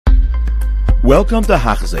Welcome to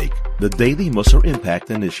Hachzik, the Daily Musar Impact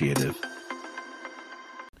Initiative.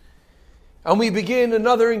 And we begin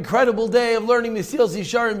another incredible day of learning Mesilas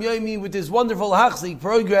Yesharim Yomi with this wonderful Hachzik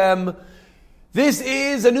program. This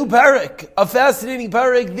is a new parak, a fascinating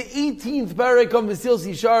parak, the 18th parak of Mesilas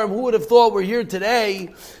Yesharim. Who would have thought we're here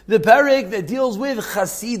today? The parak that deals with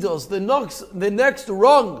Chasidus, the next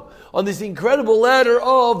rung on this incredible ladder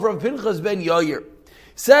of Rav Pinchas ben Yair.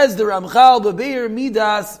 Says the Ramchal, Bebeir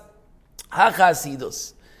Midas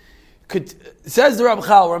HaChasidus. Says the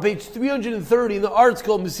Ramchal, we're on page 330 in the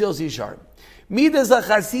article Mesilas Yesharim. Midas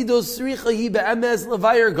HaChasidus Sricha Hi Be'emes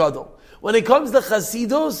Levayir Gadol. When it comes to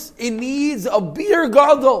Chasidus, it needs a beer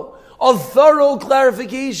gadol, a thorough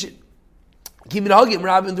clarification. Because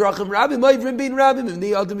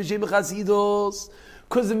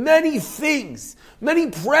many things,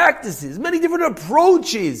 many practices, many different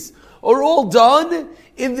approaches are all done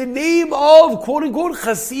in the name of quote-unquote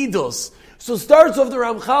Chasidus. So starts off the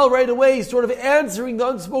Ramchal right away, sort of answering the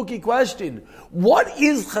unspoken question. What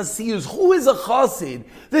is Chasidus? Who is a Chasid?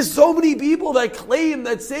 There's so many people that claim,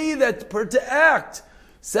 that say that to act.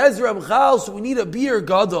 Says Ramchal, so we need a beer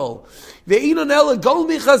gadol. When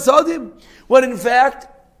in fact,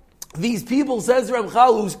 these people, says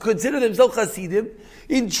Ramchal, who consider themselves Chasidim,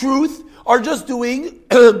 in truth, are just doing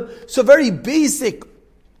so very basic,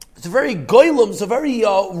 it's a very goylum, it's a very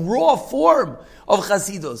raw form of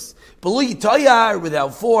Chasidus. Beli tayar,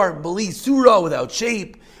 without form. Beli surah, without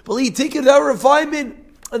shape. Beli tikkun, without refinement.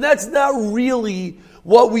 And that's not really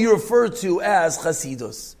what we refer to as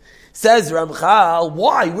Chasidus. Says Ramchal,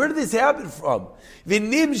 why? Where did this happen from? This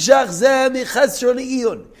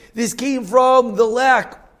came from the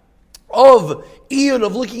lack of Ion,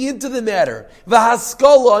 of looking into the matter.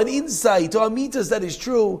 V'haskala, an insight, to amitas that is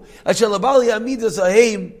true. Ashalabali amitas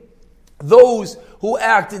ahem, those who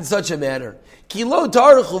act in such a manner. Because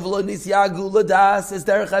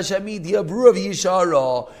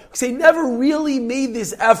they never really made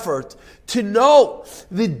this effort to know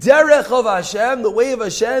the derech of Hashem, the way of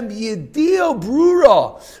Hashem, b'yedia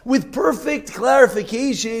brura, with perfect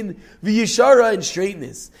clarification, v'yishara, and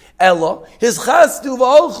straightness. Ella, his chastu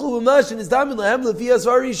v'alchu v'mash, and his damin lahem lefias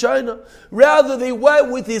v'arishayna. Rather, they went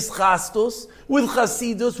with his chastus, with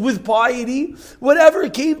chasidus, with piety, whatever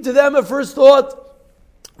came to them at first thought.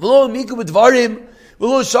 They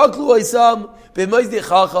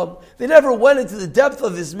never went into the depth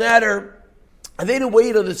of this matter, and they didn't weigh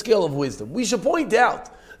it on the scale of wisdom. We should point out,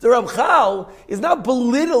 the Ramchal is not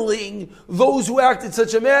belittling those who act in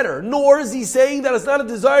such a manner, nor is he saying that it's not a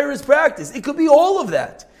desirous practice. It could be all of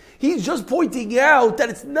that. He's just pointing out that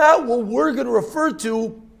it's not what we're going to refer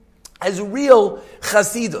to as real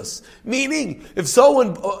chasidus. Meaning, if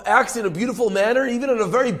someone acts in a beautiful manner, even on a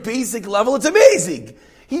very basic level, it's amazing.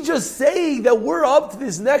 He's just saying that we're up to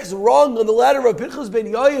this next rung on the ladder of Pinchas ben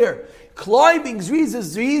Yair, climbing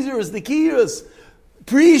Zrizas, Nikiyas,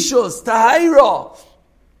 Precious, Tahira,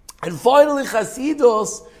 and finally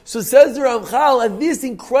Chasidus. So says the Ramchal, at this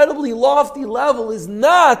incredibly lofty level is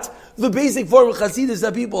not the basic form of Chasidus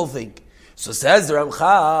that people think. So says the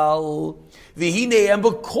Ramchal, Vihine, and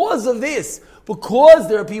because of this, because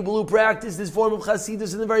there are people who practice this form of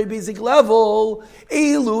Chasidus in the very basic level,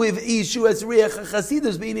 so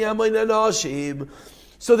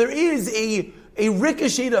there is a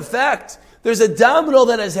ricochet effect. There's a domino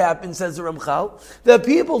that has happened, says the Ramchal, that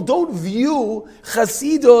people don't view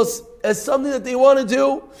Chasidus as something that they want to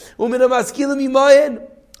do.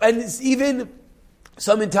 And it's even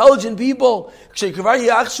some intelligent people, they think that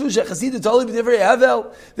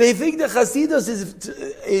Chasidus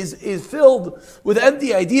is filled with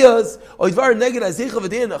empty ideas, or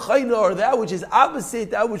that which is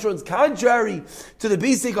opposite, that which runs contrary to the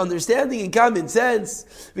basic understanding and common sense.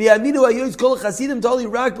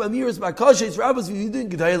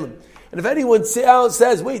 And if anyone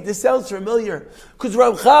says, wait, this sounds familiar, because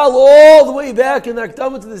Ramchal all the way back in the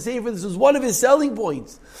Akdama to the Sefer, this was one of his selling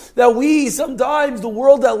points, that we, sometimes, the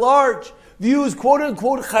world at large, views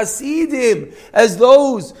quote-unquote Hasidim as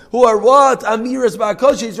those who are what? Amiras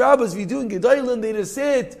Ba'akoshes, Rabbis, Vidun Gedolim, they just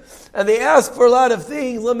sit and they ask for a lot of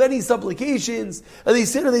things, many supplications, and they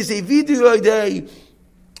sit and they say, Vidu Yodei,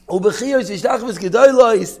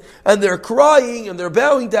 and they're crying and they're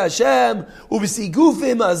bowing to Hashem,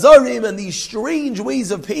 and these strange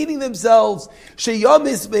ways of painting themselves,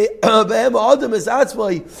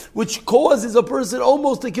 which causes a person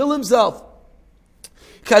almost to kill himself.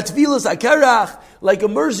 Like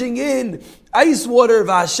immersing in ice water,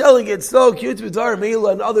 and snow,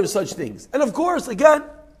 and other such things. And of course, again,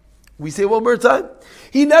 we say one more time,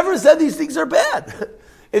 he never said these things are bad.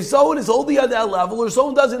 If someone is holding at that level, or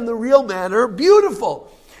someone does it in the real manner, beautiful.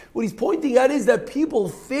 What he's pointing out is that people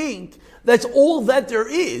think that's all that there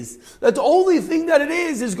is. That the only thing that it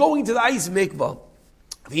is going to the ice mikvah.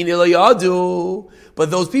 But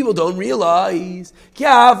those people don't realize.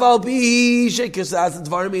 It's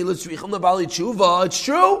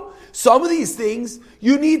true. Some of these things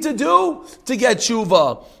you need to do to get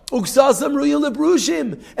tshuva.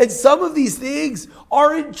 And some of these things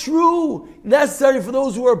aren't true, necessary for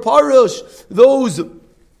those who are parush, those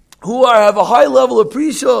who have a high level of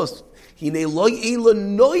precious. Here it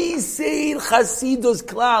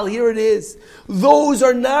is. Those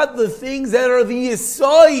are not the things that are the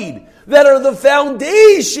yesod, that are the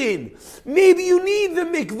foundation. Maybe you need the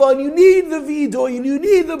mikvah, you need the vidoy, and you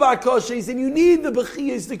need the bakashes, and you need the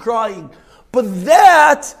bechiyas, the crying. But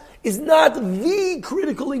that is not the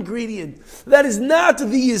critical ingredient. That is not the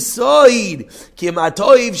yesod.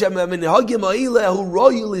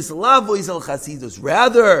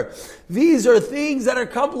 Rather, these are things that are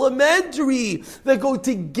complementary, that go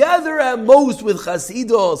together at most with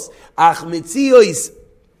chasidus.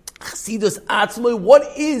 What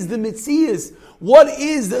is the mitzias? What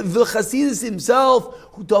is the Chasidus himself?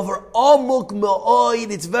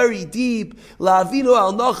 It's very deep.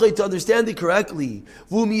 To understand it correctly.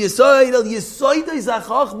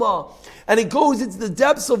 And it goes into the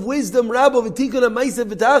depths of wisdom, and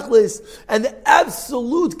the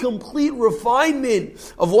absolute, complete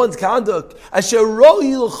refinement of one's conduct. That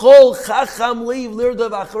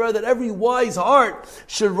every wise heart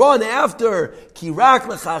should run after.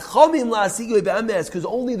 Because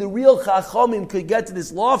only the real Chachamim could get to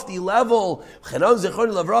this lofty level. Can't be a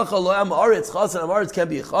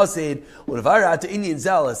chassid.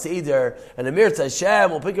 And Amir Tashem,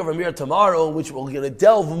 we'll pick up Amir tomorrow, in which we're going to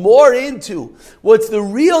delve more into what's the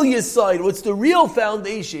real yesod, what's the real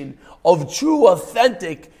foundation of true,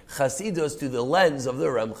 authentic chasidus through the lens of the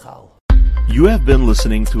Ramchal. You have been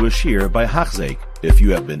listening to a shir by Hachzeik. If you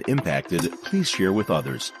have been impacted, please share with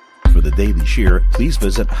others. For the daily shir, please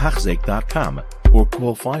visit Hachzeik.com or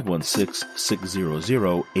call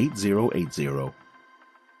 516-600-8080.